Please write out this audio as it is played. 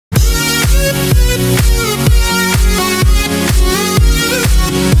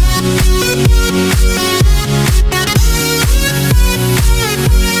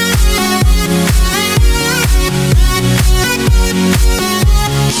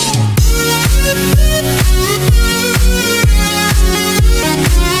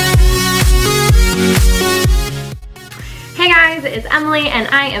It's Emily and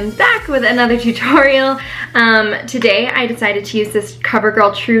I am back with another tutorial. Today I decided to use this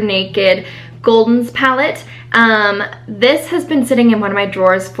CoverGirl True Naked Goldens palette. This has been sitting in one of my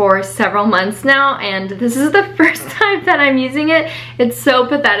drawers for several months now, and this is the first time that I'm using it. It's so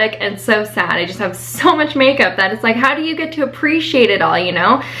pathetic and so sad. I just have so much makeup that it's like, how do you get to appreciate it all, you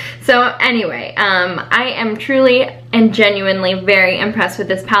know? So anyway, I am truly and genuinely very impressed with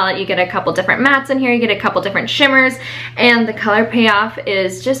this palette. You get a couple different mattes in here, you get a couple different shimmers, and the color payoff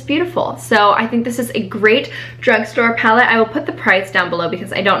is just beautiful. So I think this is a great drugstore palette. I will put the price down below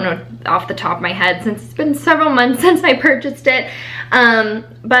because I don't know off the top of my head since it's been several months since I purchased it.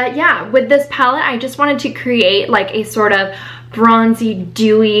 But yeah, with this palette, I just wanted to create like a sort of bronzy,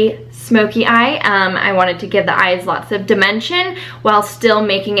 dewy, smoky eye. I wanted to give the eyes lots of dimension while still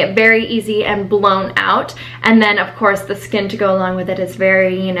making it very easy and blown out. And then of course the skin to go along with it is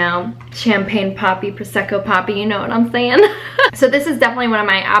very, you know, champagne poppy, prosecco poppy, you know what I'm saying? So this is definitely one of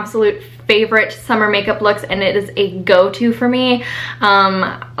my absolute favorite summer makeup looks, and it is a go-to for me.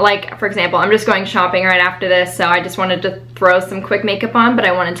 Like for example, I'm just going shopping right after this, so I just wanted to throw some quick makeup on, but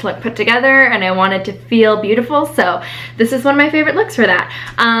I wanted to look put together and I wanted to feel beautiful, so this is one of my favorite looks for that.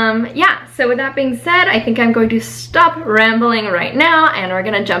 Yeah, so with that being said, I think I'm going to stop rambling right now and we're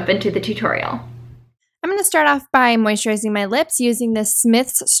gonna jump into the tutorial. I'm going to start off by moisturizing my lips using this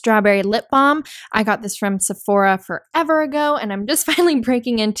Smith's Strawberry Lip Balm. I got this from Sephora forever ago and I'm just finally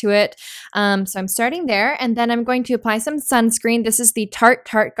breaking into it. So I'm starting there, and then I'm going to apply some sunscreen. This is the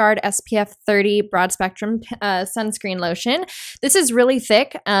Tarte Guard SPF 30 Broad Spectrum Sunscreen Lotion. This is really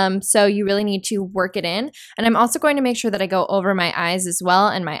thick, so you really need to work it in. And I'm also going to make sure that I go over my eyes as well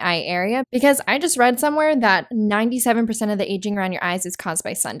and my eye area, because I just read somewhere that 97% of the aging around your eyes is caused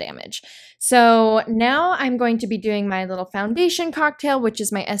by sun damage. So now I'm going to be doing my little foundation cocktail, which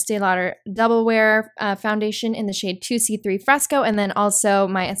is my Estee Lauder Double Wear foundation in the shade 2C3 Fresco, and then also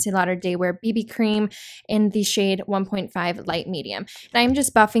my Estee Lauder Day Wear BB Cream in the shade 1.5 Light Medium. And I'm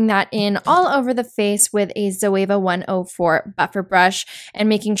just buffing that in all over the face with a Zoeva 104 buffer brush and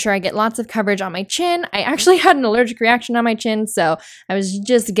making sure I get lots of coverage on my chin. I actually had an allergic reaction on my chin, so I was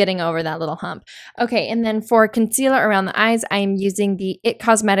just getting over that little hump. Okay, and then for concealer around the eyes, I'm using the IT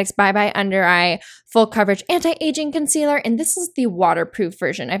Cosmetics Bye Bye Under Eye Full Coverage Anti-Aging Concealer, and this is the waterproof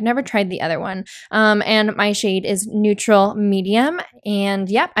version. I've never tried the other one. And my shade is Neutral Medium, and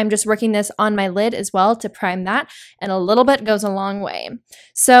yep, I'm just working this on my lid as well to prime that, and a little bit goes a long way.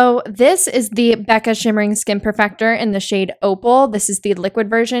 So this is the Becca Shimmering Skin Perfector in the shade Opal. This is the liquid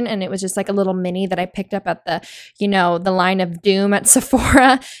version, and it was just like a little mini that I picked up at the, you know, the line of doom at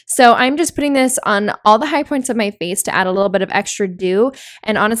Sephora. So I'm just putting this on all the high points of my face to add a little bit of extra dew,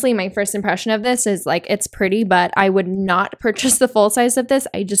 and honestly, my first impression of this is like, it's pretty, but I would not purchase the full size of this.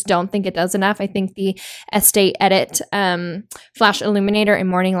 I just don't think it does enough. I think the Estee Edit Flash Illuminator in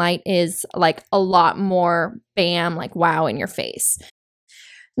Morning Light is like a lot more bam, like wow in your face.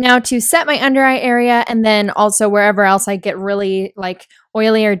 Now to set my under eye area, and then also wherever else I get really like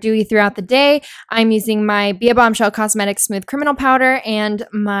oily or dewy throughout the day, I'm using my Be a Bombshell Cosmetics Smooth Criminal Powder and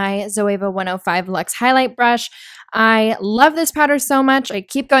my Zoeva 105 Luxe Highlight Brush. I love this powder so much. I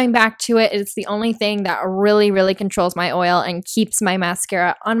keep going back to it. It's the only thing that really controls my oil and keeps my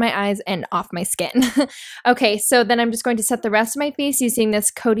mascara on my eyes and off my skin. Okay, so then I'm just going to set the rest of my face using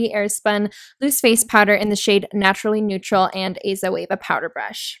this Coty Airspun Loose Face Powder in the shade Naturally Neutral and a Zoeva powder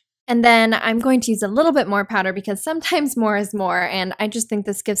brush. And then I'm going to use a little bit more powder because sometimes more is more, and I just think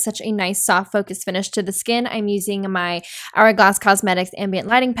this gives such a nice soft focused finish to the skin. I'm using my Hourglass Cosmetics Ambient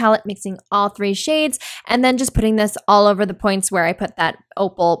Lighting Palette, mixing all 3 shades, and then just putting this all over the points where I put that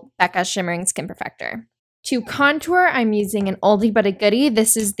Opal Becca Shimmering Skin Perfector. To contour, I'm using an oldie but a goodie.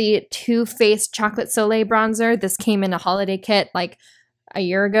 This is the Too Faced Chocolate Soleil Bronzer. This came in a holiday kit like a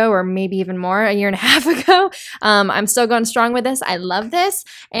year ago, or maybe even more, a year and a half ago. I'm still going strong with this. I love this,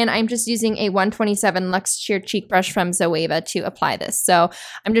 and I'm just using a 127 Luxe Sheer Cheek Brush from Zoeva to apply this. So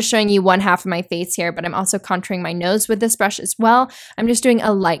I'm just showing you one half of my face here, but I'm also contouring my nose with this brush as well. I'm just doing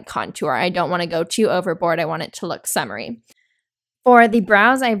a light contour. I don't want to go too overboard. I want it to look summery. For the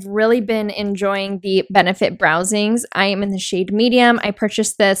brows, I've really been enjoying the Benefit Browsings. I am in the shade medium. I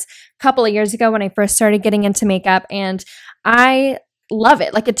purchased this a couple of years ago when I first started getting into makeup, and I love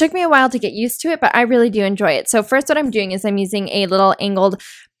it. Like, it took me a while to get used to it, but I really do enjoy it. So first what I'm doing is I'm using a little angled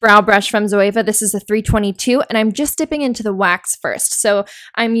brow brush from Zoeva. This is a 322, and I'm just dipping into the wax first. So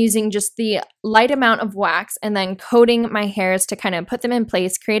I'm using just the light amount of wax and then coating my hairs to kind of put them in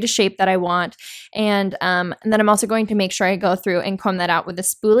place, create a shape that I want. And then I'm also going to make sure I go through and comb that out with a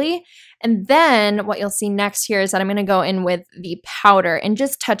spoolie. And then what you'll see next here is that I'm going to go in with the powder and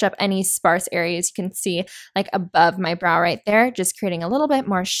just touch up any sparse areas you can see like above my brow right there, just creating a little bit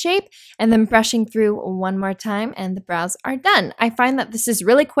more shape and then brushing through one more time and the brows are done. I find that this is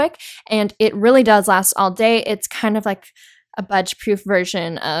really quick and it really does last all day. It's kind of like a budge-proof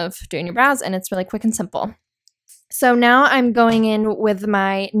version of doing your brows and it's really quick and simple. So now I'm going in with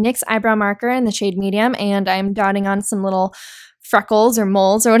my NYX eyebrow marker in the shade medium and I'm dotting on some little freckles or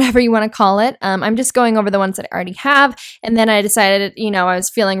moles or whatever you want to call it. I'm just going over the ones that I already have. And then I decided, I was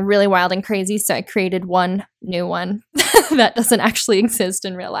feeling really wild and crazy. So I created one new one that doesn't actually exist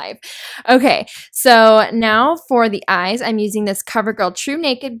in real life. Okay, so now for the eyes, I'm using this CoverGirl True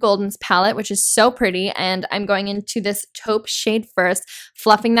Naked Goldens palette, which is so pretty. And I'm going into this taupe shade first,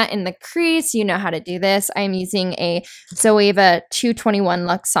 fluffing that in the crease. You know how to do this. I'm using a Zoeva 221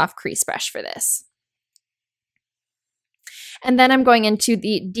 Luxe Soft Crease Brush for this. And then I'm going into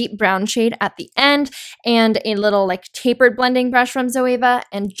the deep brown shade at the end and a little like tapered blending brush from Zoeva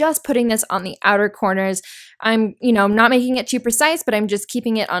and just putting this on the outer corners. I'm, not making it too precise, but I'm just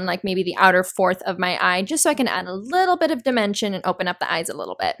keeping it on like maybe the outer fourth of my eye just so I can add a little bit of dimension and open up the eyes a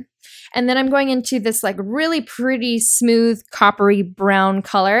little bit. And then I'm going into this like really pretty smooth coppery brown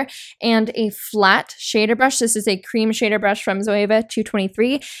color and a flat shader brush. This is a cream shader brush from Zoeva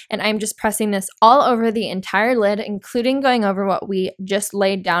 223 and I'm just pressing this all over the entire lid, including going over what we just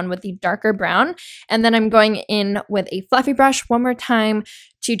laid down with the darker brown. And then I'm going in with a fluffy brush one more time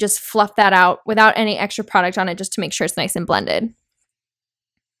to just fluff that out without any extra product on it just to make sure it's nice and blended.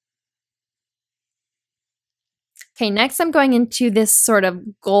 Okay, next I'm going into this sort of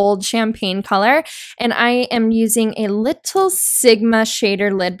gold champagne color, and I am using a little Sigma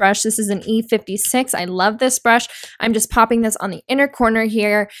shader lid brush. This is an E56. I love this brush. I'm just popping this on the inner corner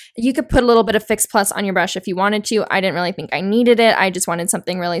here. You could put a little bit of Fix Plus on your brush if you wanted to. I didn't really think I needed it. I just wanted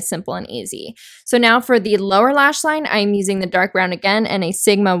something really simple and easy. So now for the lower lash line, I'm using the dark brown again and a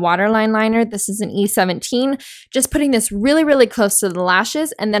Sigma waterline liner. This is an E17. Just putting this really, really close to the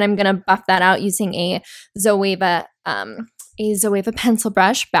lashes, and then I'm going to buff that out using a Zoeva pencil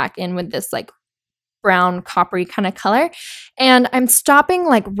brush back in with this like brown coppery kind of color. And I'm stopping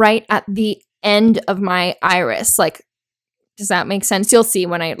like right at the end of my iris. Like, does that make sense? You'll see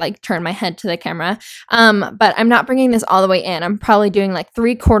when I like turn my head to the camera. But I'm not bringing this all the way in. I'm probably doing like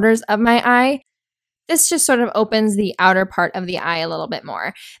 3/4 of my eye. This just sort of opens the outer part of the eye a little bit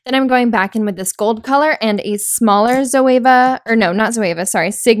more. Then I'm going back in with this gold color and a smaller Sigma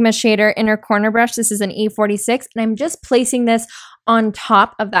shader inner corner brush. This is an E46, and I'm just placing this on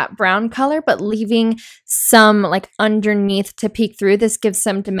top of that brown color, but leaving some like underneath to peek through. This gives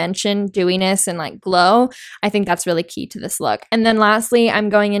some dimension, dewiness, and like glow. I think that's really key to this look. And then lastly, I'm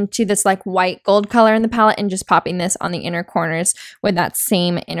going into this like white gold color in the palette and just popping this on the inner corners with that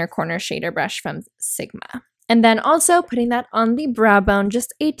same inner corner shader brush from Sigma. And then also putting that on the brow bone,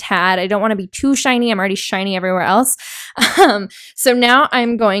 just a tad. I don't want to be too shiny. I'm already shiny everywhere else. So now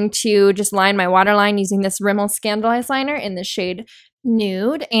I'm going to just line my waterline using this Rimmel Scandaleyes liner in the shade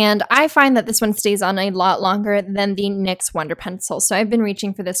Nude, and I find that this one stays on a lot longer than the NYX Wonder Pencil, so I've been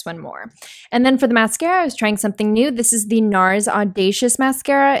reaching for this one more. And then for the mascara, I was trying something new. This is the NARS Audacious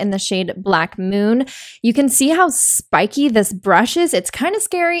Mascara in the shade Black Moon. You can see how spiky this brush is. It's kind of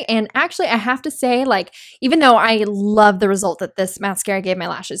scary, and actually I have to say, like, even though I love the result that this mascara gave my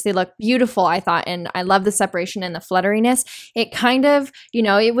lashes, they look beautiful, I thought, and I love the separation and the flutteriness. It kind of,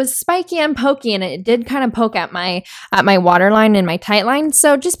 it was spiky and pokey, and it did kind of poke at my waterline and my tight line,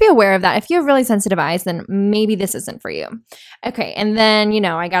 so just be aware of that. If you have really sensitive eyes, then maybe this isn't for you. Okay, and then,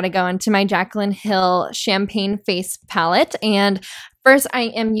 I gotta go into my Jaclyn Hill Champagne Face Palette, and first, I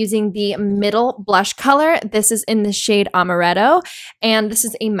am using the middle blush color. This is in the shade Amaretto, and this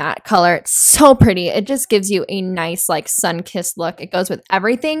is a matte color. It's so pretty. It just gives you a nice, like, sun-kissed look. It goes with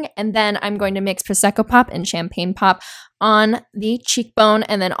everything, and then I'm going to mix Prosecco Pop and Champagne Pop on the cheekbone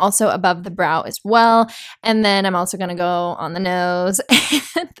and then also above the brow as well. And then I'm also going to go on the nose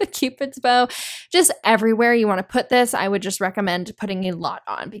and the Cupid's bow. Just everywhere you want to put this, I would just recommend putting a lot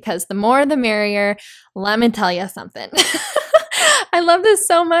on because the more the merrier. Let me tell you something. I love this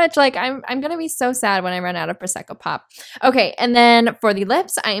so much. Like I'm gonna be so sad when I run out of Prosecco Pop. Okay, and then for the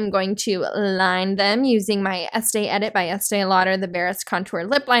lips, I am going to line them using my Estee Edit by Estee Lauder, the Barest Contour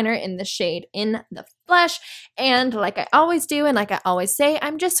Lip Liner in the shade In the Flesh. And like I always do, and like I always say,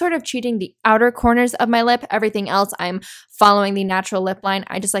 I'm just sort of treating the outer corners of my lip. Everything else, I'm following the natural lip line.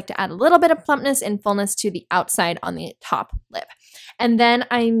 I just like to add a little bit of plumpness and fullness to the outside on the top lip. And then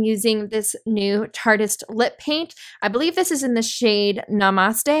I'm using this new Tarteist lip paint. I believe this is in the shade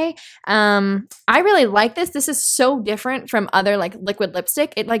Namaste. I really like this. This is so different from other like liquid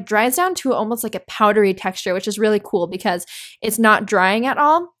lipstick. It like dries down to almost like a powdery texture, which is really cool because it's not drying at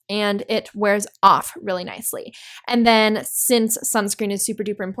all and it wears off really nicely. And then since sunscreen is super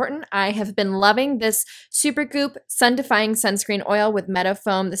duper important, I have been loving this Supergoop Sun Defying Sunscreen Oil with Meadow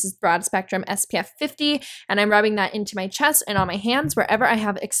Foam. This is broad spectrum SPF 50, and I'm rubbing that into my chest and on my hands wherever I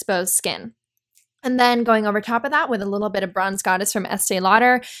have exposed skin. And then going over top of that with a little bit of Bronze Goddess from Estee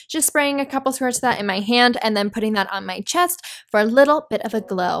Lauder, just spraying a couple squirts of that in my hand and then putting that on my chest for a little bit of a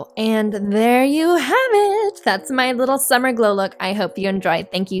glow. And there you have it. That's my little summer glow look. I hope you enjoyed.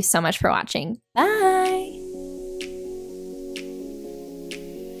 Thank you so much for watching. Bye.